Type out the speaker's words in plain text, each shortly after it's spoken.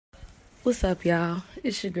What's up, y'all?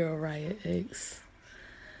 It's your girl, Riot X.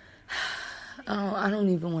 I don't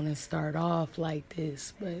even want to start off like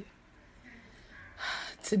this, but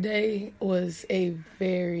today was a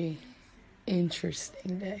very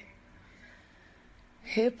interesting day.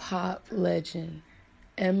 Hip-hop legend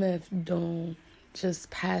MF Doom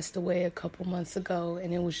just passed away a couple months ago,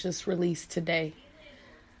 and it was just released today.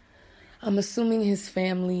 I'm assuming his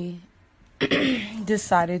family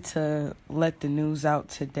decided to let the news out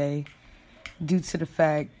today due to the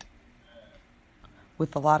fact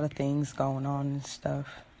with a lot of things going on and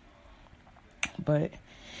stuff. But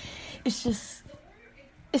it's just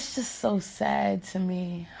so sad to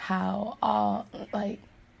me how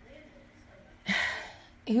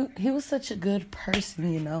he was such a good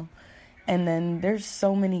person, you know? And then there's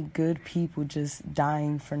so many good people just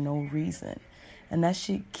dying for no reason. And that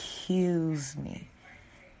shit kills me.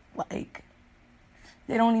 Like,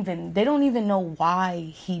 they don't even know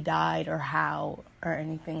why he died or how or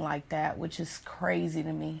anything like that, which is crazy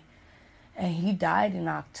to me. And he died in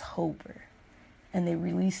October, and they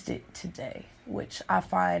released it today, which I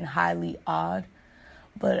find highly odd,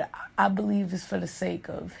 but I believe it's for the sake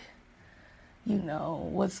of, you know,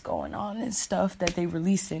 what's going on and stuff, that they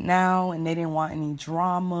released it now, and they didn't want any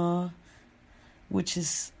drama, which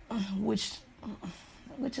is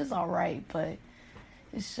all right, but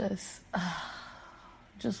it's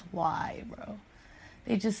just why, bro?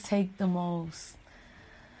 They just take the most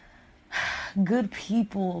good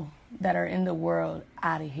people that are in the world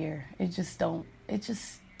out of here. It just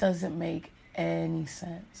doesn't make any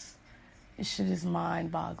sense. This shit is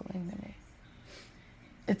mind-boggling to me.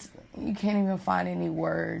 You can't even find any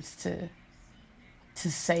words to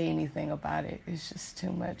say anything about it. It's just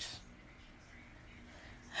too much.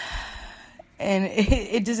 And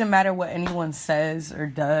it doesn't matter what anyone says or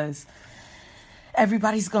does.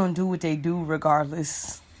 Everybody's gonna do what they do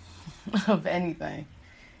regardless of anything.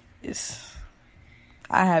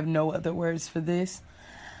 I have no other words for this.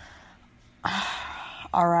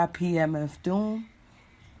 R.I.P MF Doom,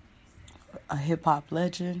 a hip-hop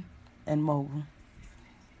legend and mogul.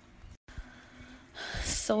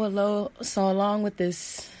 So along with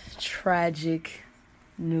this tragic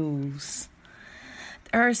news,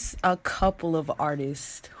 there's a couple of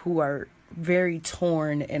artists who are very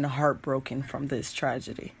torn and heartbroken from this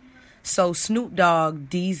tragedy. So Snoop Dogg,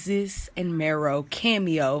 Deezus, and Mero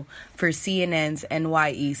cameo for CNN's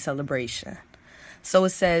NYE celebration. So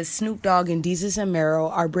it says Snoop Dogg and Deezus and Mero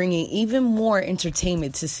are bringing even more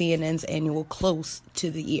entertainment to CNN's annual close to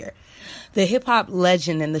the year. The hip-hop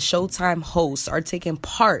legend and the Showtime hosts are taking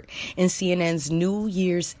part in CNN's New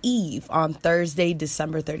Year's Eve on Thursday,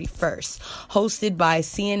 December 31st, hosted by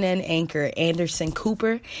CNN anchor Anderson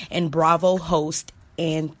Cooper and Bravo host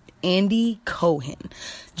Andy Cohen.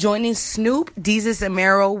 Joining Snoop, Deezus, and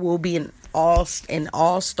Mero will be an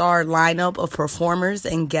all-star lineup of performers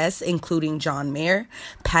and guests, including John Mayer,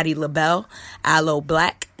 Patti LaBelle, Aloe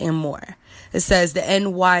Black, and more. It says the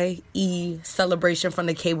NYE celebration from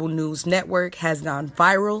the cable news network has gone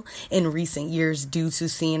viral in recent years due to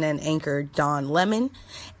CNN anchor Don Lemon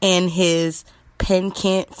and his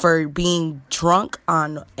penchant for being drunk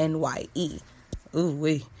on NYE. Ooh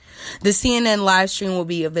wee. The CNN live stream will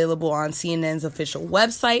be available on CNN's official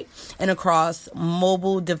website and across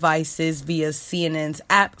mobile devices via CNN's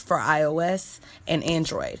app for iOS and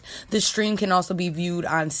Android. The stream can also be viewed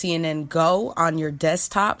on CNN Go on your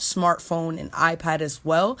desktop, smartphone, and iPad, as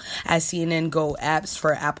well as CNN Go apps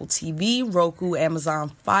for Apple TV, Roku, Amazon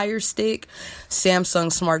Fire Stick,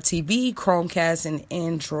 Samsung Smart TV, Chromecast, and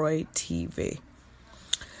Android TV.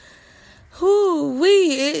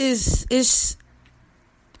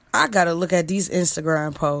 I gotta look at these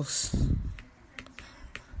Instagram posts.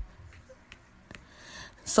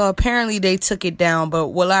 So apparently they took it down, but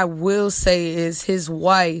what I will say is his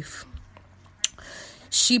wife,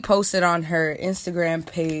 she posted on her Instagram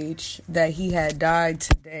page that he had died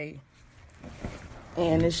today.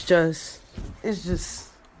 And it's just,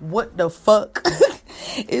 what the fuck?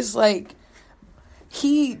 It's like,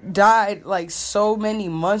 he died like so many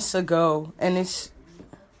months ago, and it's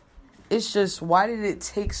just, why did it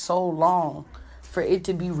take so long for it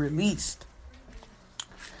to be released?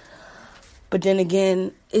 But then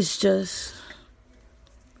again, it's just,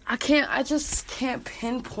 I just can't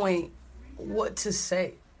pinpoint what to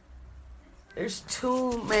say. There's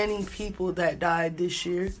too many people that died this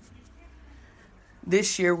year.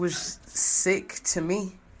 This year was sick to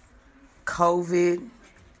me. COVID,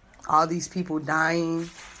 all these people dying.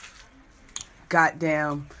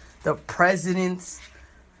 Goddamn, the president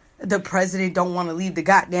don't want to leave the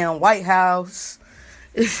goddamn White House.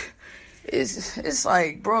 It's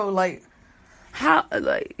like, bro, like, how,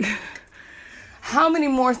 like, How many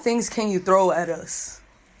more things can you throw at us?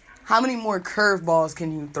 How many more curveballs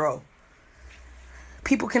can you throw?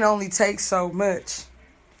 People can only take so much.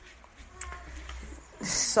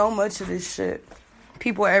 So much of this shit.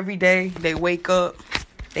 People every day, they wake up,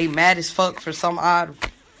 they mad as fuck for some odd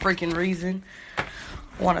freaking reason.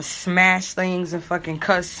 Want to smash things and fucking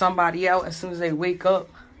cuss somebody out as soon as they wake up.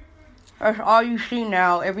 All you see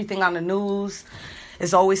now, everything on the news,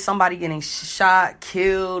 is always somebody getting shot,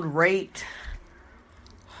 killed, raped.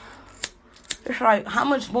 It's like, how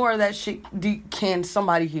much more of that shit can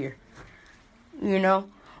somebody hear? You know?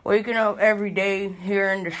 Waking up every day,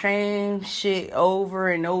 hearing the same shit over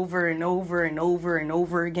and over and over and over and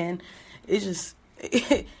over again. It just,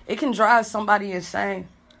 it can drive somebody insane.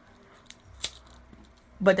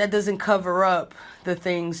 But that doesn't cover up the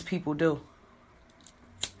things people do.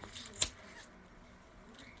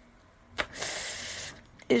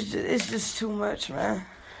 It's just too much, man.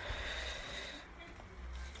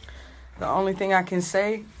 The only thing I can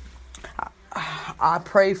say, I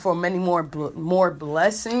pray for many more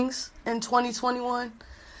blessings in 2021.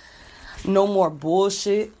 No more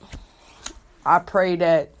bullshit. I pray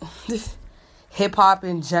that hip hop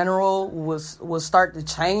in general will start to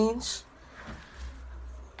change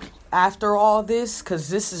after all this, because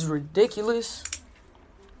this is ridiculous.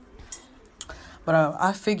 But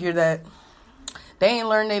I figure that they ain't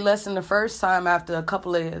learned their lesson the first time after a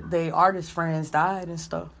couple of their artist friends died and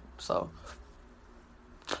stuff. So,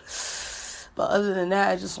 but other than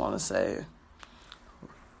that, I just want to say,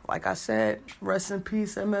 like I said, rest in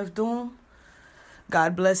peace, MF Doom.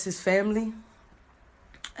 God bless his family.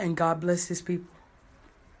 And God bless his people.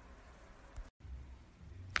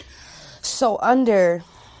 So under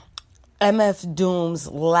MF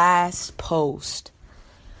Doom's last post,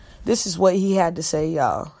 this is what he had to say,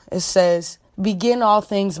 y'all. It says, begin all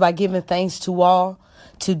things by giving thanks to all,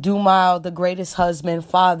 to Dumile, the greatest husband,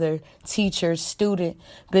 father, teacher, student,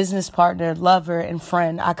 business partner, lover, and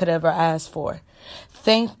friend I could ever ask for.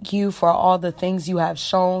 Thank you for all the things you have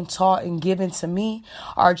shown, taught, and given to me,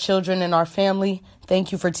 our children, and our family.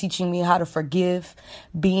 Thank you for teaching me how to forgive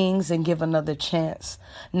beings and give another chance.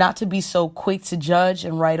 Not to be so quick to judge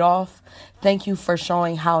and write off. Thank you for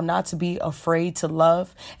showing how not to be afraid to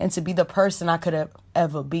love and to be the person I could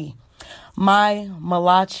ever be. My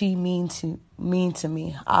Malachi mean to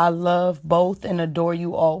me. I love both and adore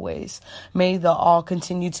you always. May the all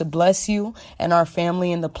continue to bless you and our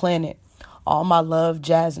family and the planet. All my love,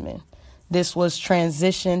 Jasmine. This was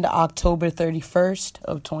transitioned October 31st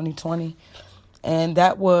of 2020. And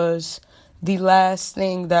that was the last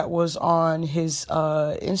thing that was on his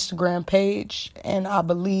Instagram page. And I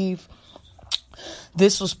believe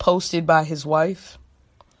this was posted by his wife.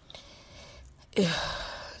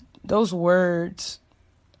 Those words.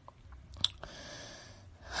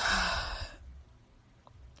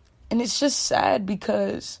 And it's just sad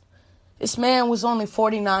because this man was only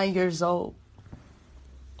 49 years old.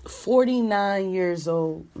 49 years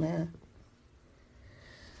old, man.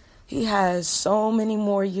 He has so many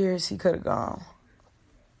more years he could have gone.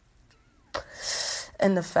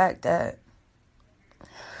 And the fact that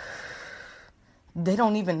they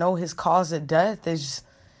don't even know his cause of death is,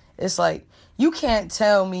 it's like, you can't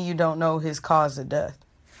tell me you don't know his cause of death.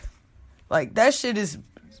 Like, that shit is,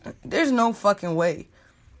 there's no fucking way.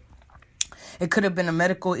 It could have been a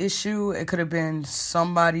medical issue. It could have been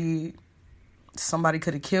somebody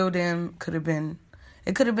could have killed him. It could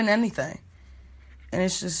have been anything. And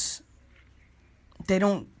it's just, they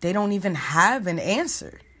don't even have an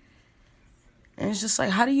answer. And it's just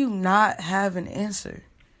like, how do you not have an answer?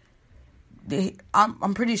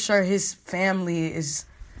 I'm pretty sure his family is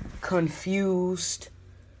confused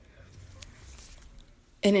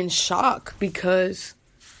and in shock because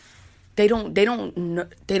they don't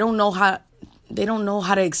know how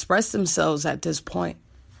to express themselves at this point.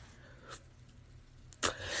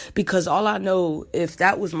 Because all I know, if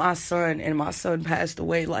that was my son and my son passed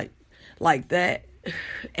away like that,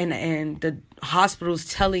 and the hospital's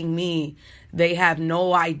telling me they have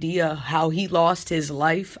no idea how he lost his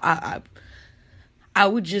life, I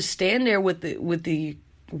would just stand there with the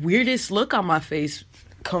weirdest look on my face,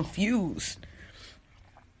 confused.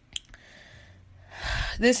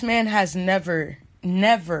 This man has never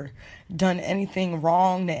done anything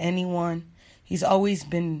wrong to anyone. He's always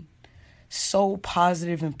been so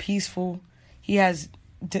positive and peaceful. He is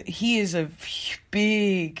a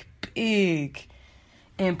big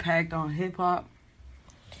impact on hip hop.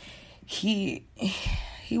 He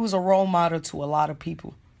was a role model to a lot of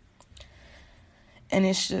people. And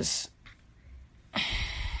it's just,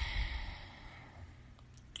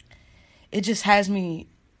 it has me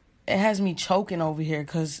choking over here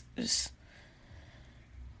because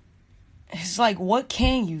it's like, what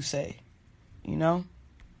can you say? You know?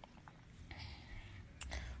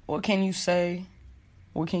 What can you say?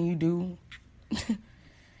 What can you do?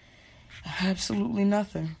 Absolutely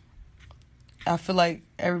nothing. I feel like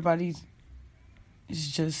everybody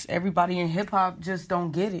in hip hop just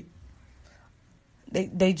don't get it.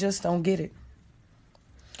 They just don't get it.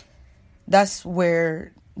 That's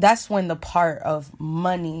when the part of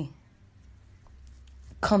money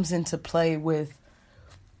comes into play with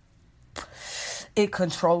it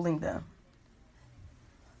controlling them.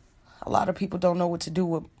 A lot of people don't know what to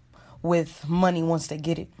do with money once they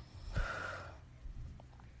get it.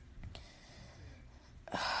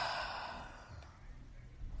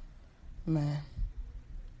 Man.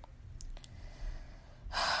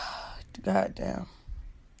 Goddamn.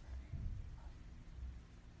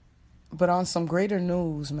 But on some greater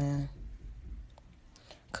news, man.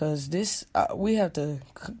 Because this, we have to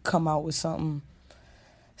come out with something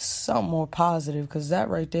more positive. Because that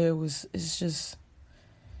right there it's just,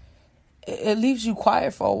 it leaves you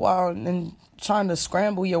quiet for a while and trying to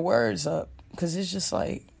scramble your words up. Because it's just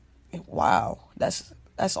like, wow. That's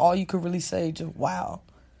all you could really say. Just wow.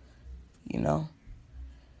 You know?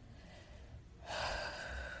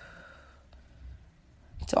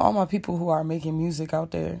 To all my people who are making music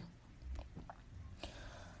out there,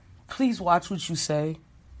 please watch what you say.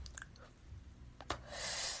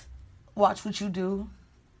 Watch what you do.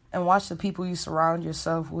 And watch the people you surround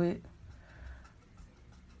yourself with.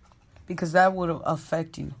 Because that would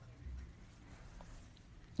affect you.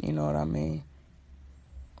 You know what I mean?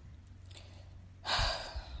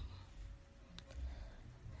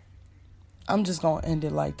 I'm just going to end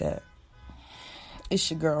it like that. It's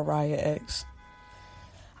your girl, R.I.P.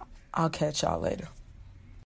 I'll catch y'all later.